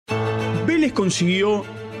Vélez consiguió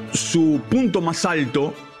su punto más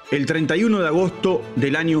alto el 31 de agosto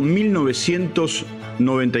del año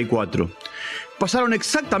 1994. Pasaron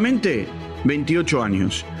exactamente 28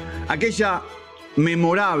 años. Aquella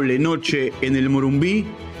memorable noche en el Morumbí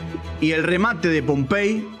y el remate de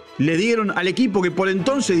Pompey le dieron al equipo que por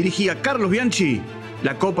entonces dirigía Carlos Bianchi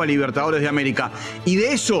la Copa Libertadores de América. Y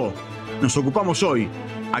de eso nos ocupamos hoy,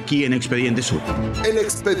 aquí en Expediente Sur. En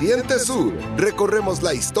Expediente Sur recorremos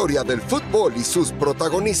la historia del fútbol y sus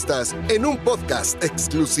protagonistas en un podcast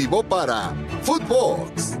exclusivo para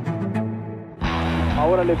Footbox.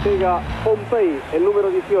 Ahora le pega Pompey, el número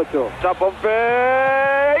 18. ¡Ya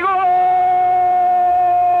Pompey! ¡Gol!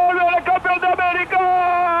 ¡El campeón de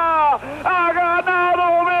América! ¡Ha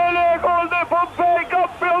ganado Vélez! ¡Gol de Pompey!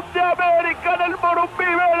 ¡Campeón de América en el Morumbí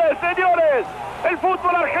Vélez, señores! ¡El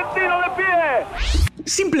fútbol argentino de pie!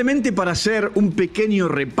 Simplemente para hacer un pequeño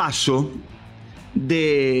repaso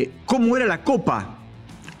de cómo era la Copa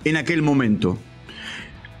en aquel momento.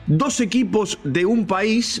 2 equipos de un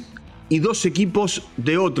país y 2 equipos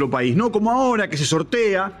de otro país. No como ahora que se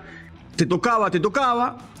sortea, te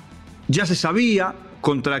tocaba, ya se sabía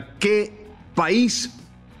contra qué país,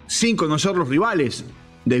 sin conocer los rivales,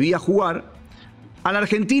 debía jugar. A la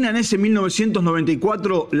Argentina en ese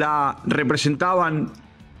 1994 la representaban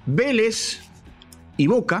Vélez y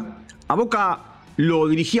Boca. A Boca lo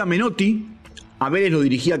dirigía Menotti, a Vélez lo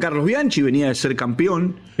dirigía Carlos Bianchi, venía de ser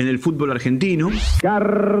campeón en el fútbol argentino.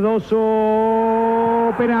 Cardoso,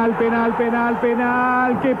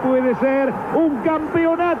 penal, que puede ser un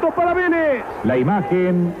campeonato para Vélez. La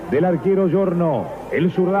imagen del arquero Giorno,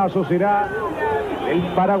 el zurdazo será el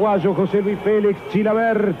paraguayo José Luis Félix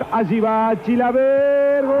Chilabert. Allí va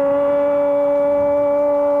Chilabert, gol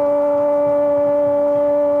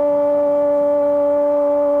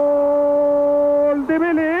de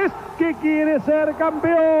Vélez, que quiere ser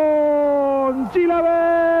campeón.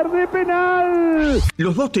 Chilabert de penal.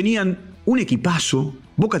 Los dos tenían un equipazo.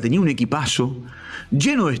 Boca tenía un equipazo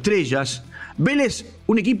lleno de estrellas. Vélez,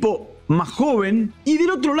 un equipo más joven. Y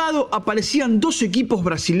del otro lado aparecían 2 equipos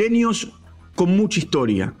brasileños con mucha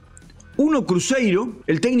historia. Uno, Cruzeiro,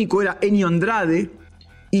 el técnico era Enio Andrade,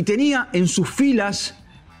 y tenía en sus filas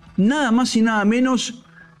nada más y nada menos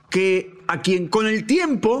que a quien con el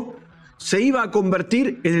tiempo se iba a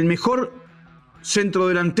convertir en el mejor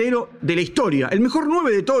centrodelantero de la historia, el mejor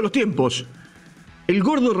 9 de todos los tiempos, el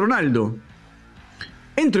gordo Ronaldo,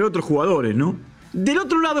 entre otros jugadores, ¿no? Del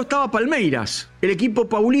otro lado estaba Palmeiras, el equipo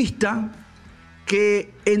paulista,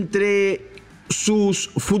 que entre sus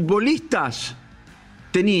futbolistas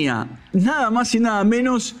tenía nada más y nada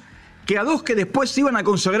menos que a 2 que después se iban a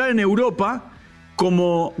consagrar en Europa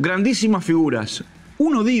como grandísimas figuras.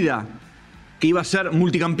 Uno, Dida, que iba a ser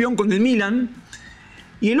multicampeón con el Milan,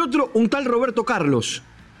 y el otro, un tal Roberto Carlos,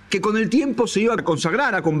 que con el tiempo se iba a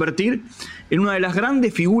consagrar, a convertir en una de las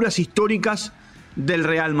grandes figuras históricas del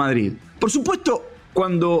Real Madrid. Por supuesto,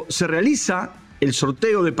 cuando se realiza el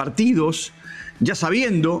sorteo de partidos, ya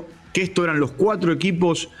sabiendo que estos eran los 4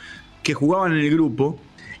 equipos que jugaban en el grupo,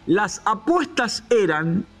 las apuestas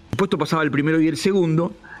eran, supuesto pasaba el primero y el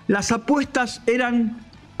segundo, las apuestas eran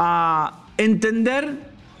a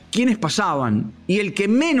entender quiénes pasaban, y el que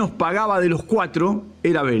menos pagaba de los 4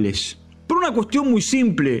 era Vélez. Por una cuestión muy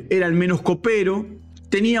simple, era el menos copero,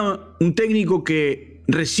 tenía un técnico que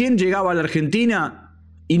recién llegaba a la Argentina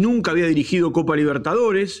y nunca había dirigido Copa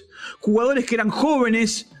Libertadores, jugadores que eran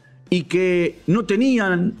jóvenes y que no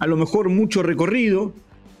tenían a lo mejor mucho recorrido,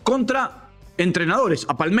 contra entrenadores.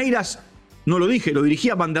 A Palmeiras, no lo dije, lo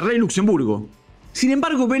dirigía Vanderlei Luxemburgo. Sin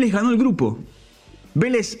embargo, Vélez ganó el grupo.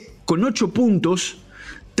 Vélez con 8 puntos,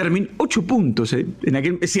 terminó 8 puntos.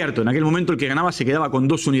 Es cierto, en aquel momento el que ganaba se quedaba con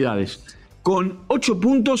 2 unidades. Con 8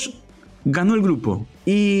 puntos ganó el grupo.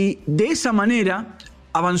 Y de esa manera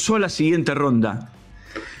avanzó a la siguiente ronda.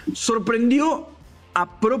 Sorprendió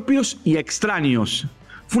a propios y a extraños.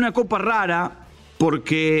 Fue una copa rara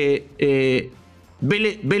porque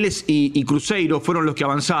Vélez y Cruzeiro fueron los que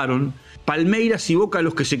avanzaron. Palmeiras y Boca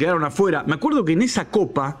los que se quedaron afuera. Me acuerdo que en esa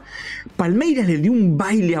copa Palmeiras le dio un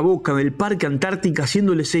baile a Boca del Parque Antártica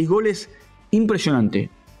haciéndole 6 goles. Impresionante.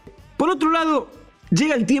 Por otro lado,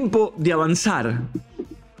 llega el tiempo de avanzar,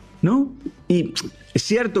 ¿no? Y es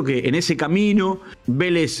cierto que en ese camino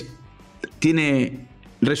Vélez tiene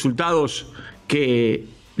resultados que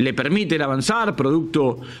le permiten avanzar,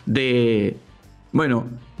 producto de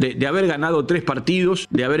haber ganado 3 partidos,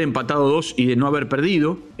 de haber empatado 2 y de no haber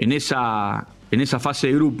perdido en esa fase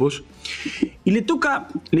de grupos. Y le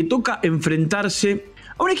toca enfrentarse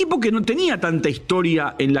a un equipo que no tenía tanta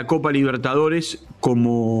historia en la Copa Libertadores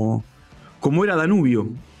como era Danubio.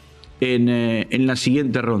 en la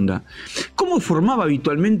siguiente ronda. ¿Cómo formaba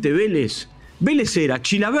habitualmente Vélez? Vélez era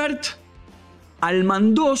Chilabert,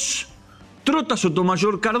 Almandós, Trota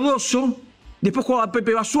Sotomayor Cardoso, después jugaba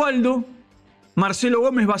Pepe Basualdo, Marcelo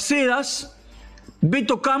Gómez Bacedas,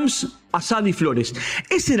 Beto Camps, Asad y Flores.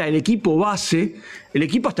 Ese era el equipo base, el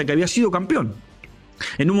equipo hasta que había sido campeón.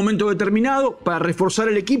 En un momento determinado, para reforzar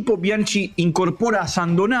el equipo, Bianchi incorpora a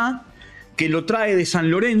Sandoná, que lo trae de San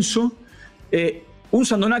Lorenzo, un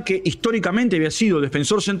Sandoná que históricamente había sido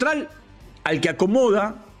defensor central, al que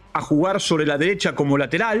acomoda a jugar sobre la derecha como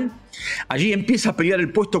lateral. Allí empieza a pelear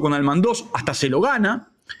el puesto con Almandós, hasta se lo gana.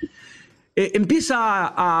 Empieza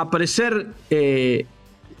a aparecer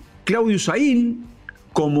Claudio Saín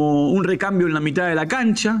como un recambio en la mitad de la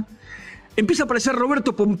cancha. Empieza a aparecer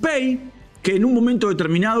Roberto Pompey, que en un momento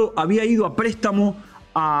determinado había ido a préstamo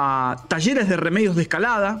a Talleres de Remedios de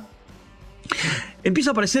Escalada. Empieza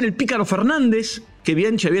a aparecer el Pícaro Fernández, que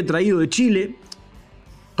Bianchi había traído de Chile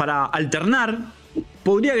para alternar.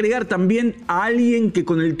 Podría agregar también a alguien que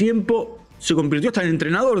con el tiempo se convirtió hasta en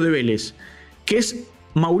entrenador de Vélez, que es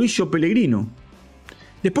Mauricio Pellegrino.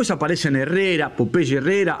 Después aparecen Herrera, Popeye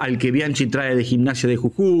Herrera, al que Bianchi trae de Gimnasia de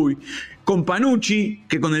Jujuy, con Panucci,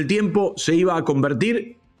 que con el tiempo se iba a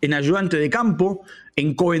convertir en ayudante de campo,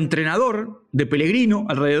 en coentrenador de Pellegrino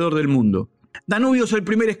alrededor del mundo. Danubio es el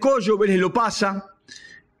primer escollo, Vélez lo pasa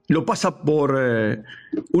por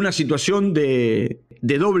una situación de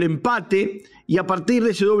doble empate, y a partir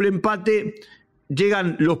de ese doble empate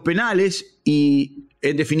llegan los penales y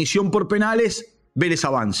en definición por penales Vélez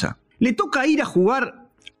avanza. Le toca ir a jugar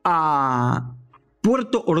a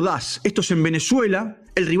Puerto Ordaz, esto es en Venezuela,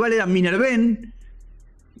 el rival era Minervén,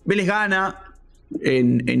 Vélez gana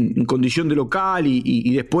en condición de local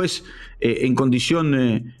y después en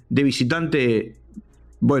condición de visitante,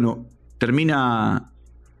 bueno, termina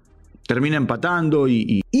empatando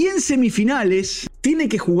y en semifinales tiene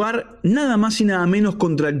que jugar nada más y nada menos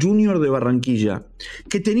contra Junior de Barranquilla,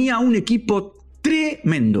 que tenía un equipo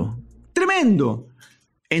tremendo.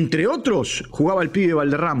 Entre otros, jugaba el pibe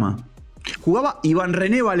Valderrama, jugaba Iván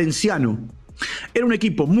René Valenciano. Era un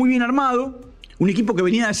equipo muy bien armado, un equipo que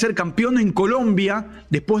venía de ser campeón en Colombia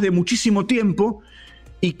después de muchísimo tiempo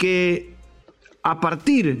y que a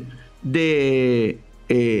partir de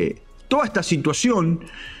toda esta situación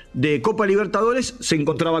de Copa Libertadores se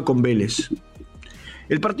encontraba con Vélez.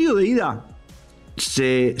 El partido de ida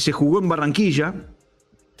se jugó en Barranquilla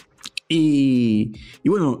y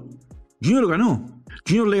bueno, Junior ganó.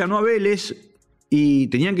 Junior le ganó a Vélez y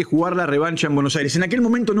tenían que jugar la revancha en Buenos Aires. En aquel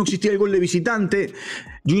momento no existía el gol de visitante,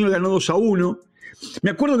 Junior ganó 2-1. Me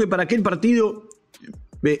acuerdo que para aquel partido,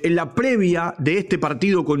 en la previa de este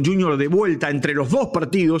partido con Junior de vuelta, entre los dos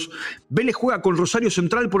partidos, Vélez juega con Rosario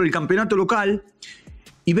Central por el campeonato local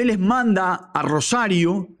y Vélez manda a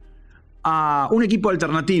Rosario a un equipo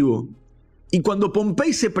alternativo. Y cuando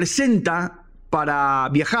Pompey se presenta para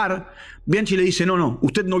viajar, Bianchi le dice, no,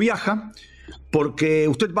 usted no viaja porque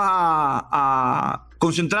usted va a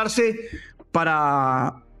concentrarse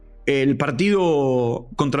para el partido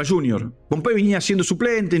contra Junior. Pompey venía siendo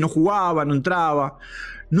suplente, no jugaba, no entraba,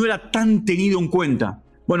 no era tan tenido en cuenta.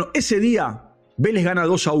 Bueno, ese día Vélez gana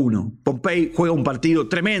 2-1. Pompey juega un partido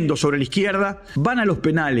tremendo sobre la izquierda, van a los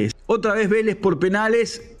penales. Otra vez Vélez por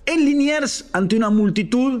penales, en Liniers, ante una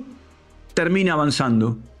multitud, termina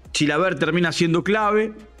avanzando. Chilabert termina siendo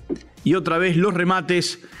clave y otra vez los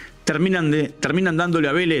remates terminan dándole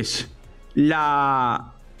a Vélez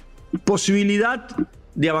la posibilidad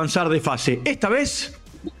de avanzar de fase. Esta vez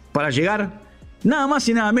para llegar nada más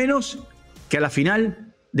y nada menos que a la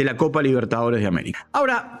final de la Copa Libertadores de América.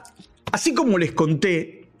 Ahora, así como les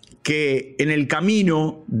conté que en el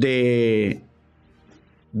camino de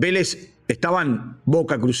Vélez estaban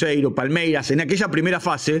Boca, Cruzeiro, Palmeiras, en aquella primera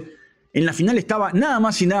fase, en la final estaba nada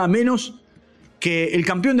más y nada menos que el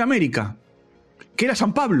campeón de América, que era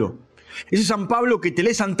San Pablo. Ese San Pablo que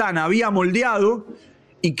Tele Santana había moldeado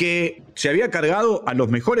y que se había cargado a los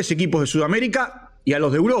mejores equipos de Sudamérica y a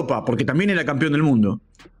los de Europa, porque también era campeón del mundo.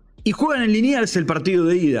 Y juegan en Liniers el partido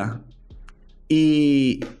de ida.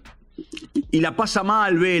 Y la pasa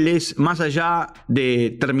mal Vélez, más allá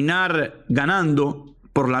de terminar ganando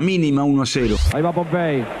por la mínima 1-0. Ahí va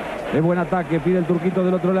Pompey. Es buen ataque, pide el turquito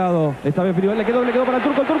del otro lado. Esta vez Firibel le quedó para el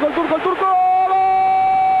turco.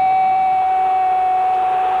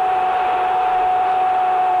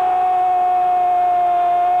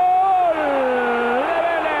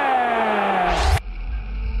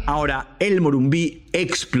 Ahora, el Morumbí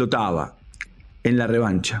explotaba en la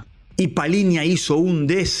revancha. Y Paliña hizo un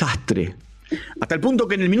desastre. Hasta el punto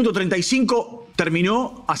que en el minuto 35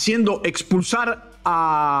 terminó haciendo expulsar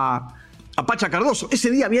a a Pacha Cardoso. Ese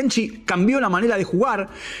día Bianchi cambió la manera de jugar,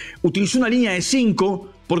 utilizó una línea de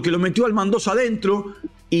 5 porque lo metió al Mendoza adentro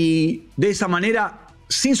y de esa manera,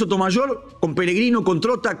 sin Sotomayor, con Pellegrino, con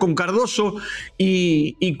Trota, con Cardoso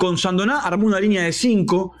y con Sandoná, armó una línea de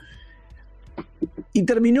 5 y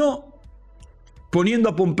terminó poniendo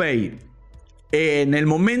a Pompey en el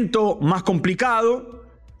momento más complicado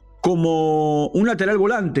como un lateral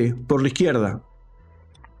volante por la izquierda.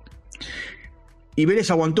 Y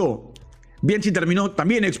Vélez aguantó. Bianchi terminó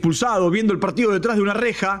también expulsado, viendo el partido detrás de una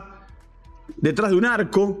reja, detrás de un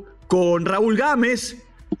arco, con Raúl Gámez.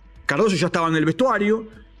 Cardoso ya estaba en el vestuario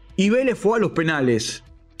y Vélez fue a los penales.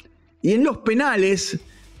 Y en los penales,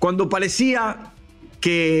 cuando parecía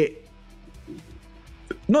que,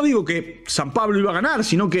 no digo que San Pablo iba a ganar,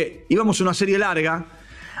 sino que íbamos a una serie larga,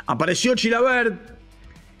 apareció Chilavert,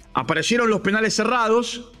 aparecieron los penales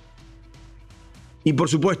cerrados y por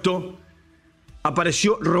supuesto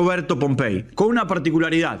apareció Roberto Pompey, con una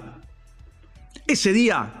particularidad. Ese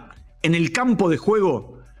día, en el campo de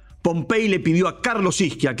juego, Pompey le pidió a Carlos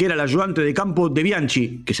Ischia, que era el ayudante de campo de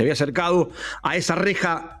Bianchi, que se había acercado a esa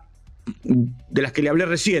reja de las que le hablé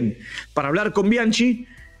recién, para hablar con Bianchi.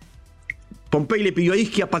 Pompey le pidió a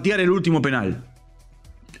Ischia patear el último penal.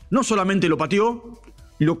 No solamente lo pateó,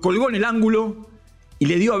 lo colgó en el ángulo y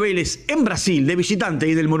le dio a Vélez en Brasil, de visitante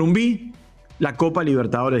y del Morumbí, la Copa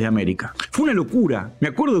Libertadores de América. Fue una locura, me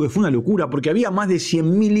acuerdo que fue una locura, porque había más de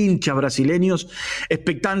 100.000 hinchas brasileños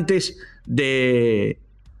expectantes de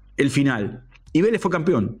el final. Y Vélez fue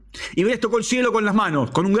campeón. Y Vélez tocó el cielo con las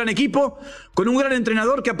manos, con un gran equipo, con un gran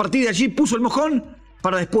entrenador que a partir de allí puso el mojón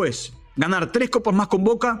para después ganar 3 copas más con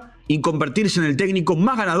Boca y convertirse en el técnico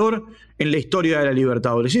más ganador en la historia de la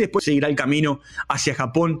Libertadores. Y después seguirá el camino hacia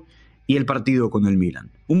Japón y el partido con el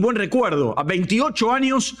Milan. Un buen recuerdo a 28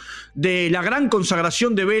 años de la gran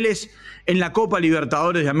consagración de Vélez en la Copa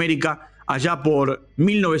Libertadores de América allá por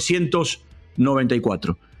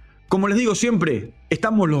 1994. Como les digo siempre,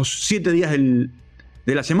 estamos los 7 días de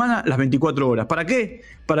la semana, las 24 horas. ¿Para qué?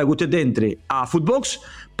 Para que usted entre a Footbox,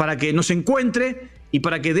 para que nos encuentre y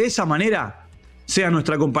para que de esa manera sea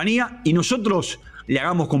nuestra compañía y nosotros le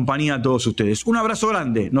hagamos compañía a todos ustedes. Un abrazo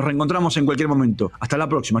grande, nos reencontramos en cualquier momento. Hasta la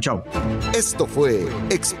próxima, chao. Esto fue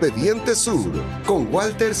Expediente Sur con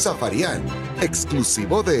Walter Zafarian,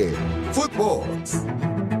 exclusivo de Footbox.